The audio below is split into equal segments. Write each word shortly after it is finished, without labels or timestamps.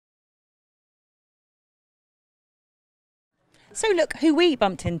So look who we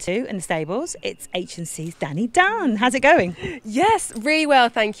bumped into in the stables. It's H&C's Danni Dunn. How's it going? Yes, really well,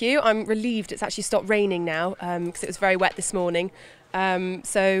 thank you. I'm relieved it's actually stopped raining now because it was very wet this morning.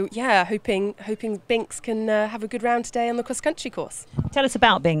 So yeah, hoping Binks can have a good round today on the cross-country course. Tell us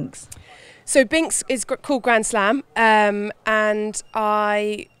about Binks. So Binks is called Grand Slam, and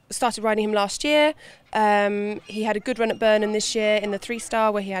I started riding him last year. He had a good run at Burnham this year in the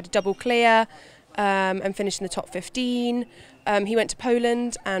 3-star where he had a double clear and finished in the top 15. He went to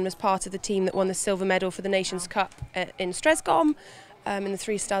Poland and was part of the team that won the silver medal for the Nations Cup in Strezgom in the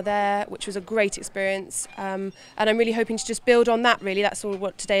 3-star there, which was a great experience. And I'm really hoping to just build on that, really. That's all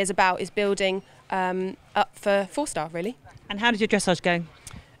what today is about, is building up for 4-star, really. And how did your dressage go?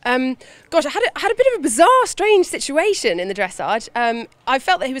 Gosh, I had a bit of a bizarre, strange situation in the dressage. I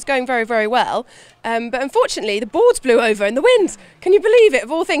felt that he was going very, very well, but unfortunately the boards blew over in the wind. Can you believe it?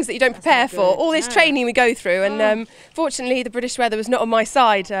 Of all things that you don't prepare for, all this training we go through, and fortunately the British weather was not on my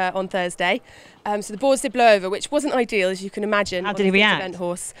side on Thursday. So the boards did blow over, which wasn't ideal, as you can imagine. How did he react? Event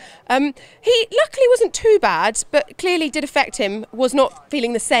horse. He luckily wasn't too bad, but clearly did affect him. Was not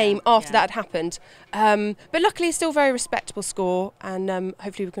feeling the same after that had happened. But luckily, still a very respectable score, and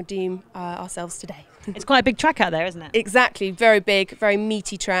hopefully we can redeem ourselves today. It's quite a big track out there, isn't it? Exactly, very big, very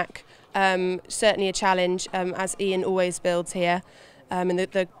meaty track. Certainly a challenge, as Ian always builds here. And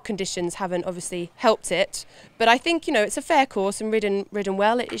the conditions haven't obviously helped it, but I think it's a fair course and ridden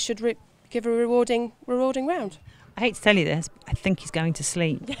well. It should give a rewarding round. I hate to tell you this, but I think he's going to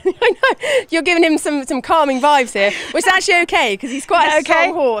sleep. I know, you're giving him some calming vibes here, which is actually okay because he's quite a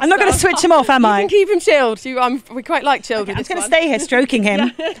strong horse. I'm not going to switch him off, am I? You can keep him chilled. We quite like chilled. Okay, I'm just going to stay here stroking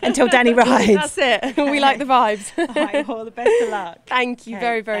him until Danny rides. That's it. We like the vibes. All right, all the best of luck. Thank you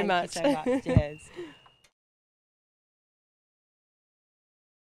very, very much. Thank you so much. Cheers.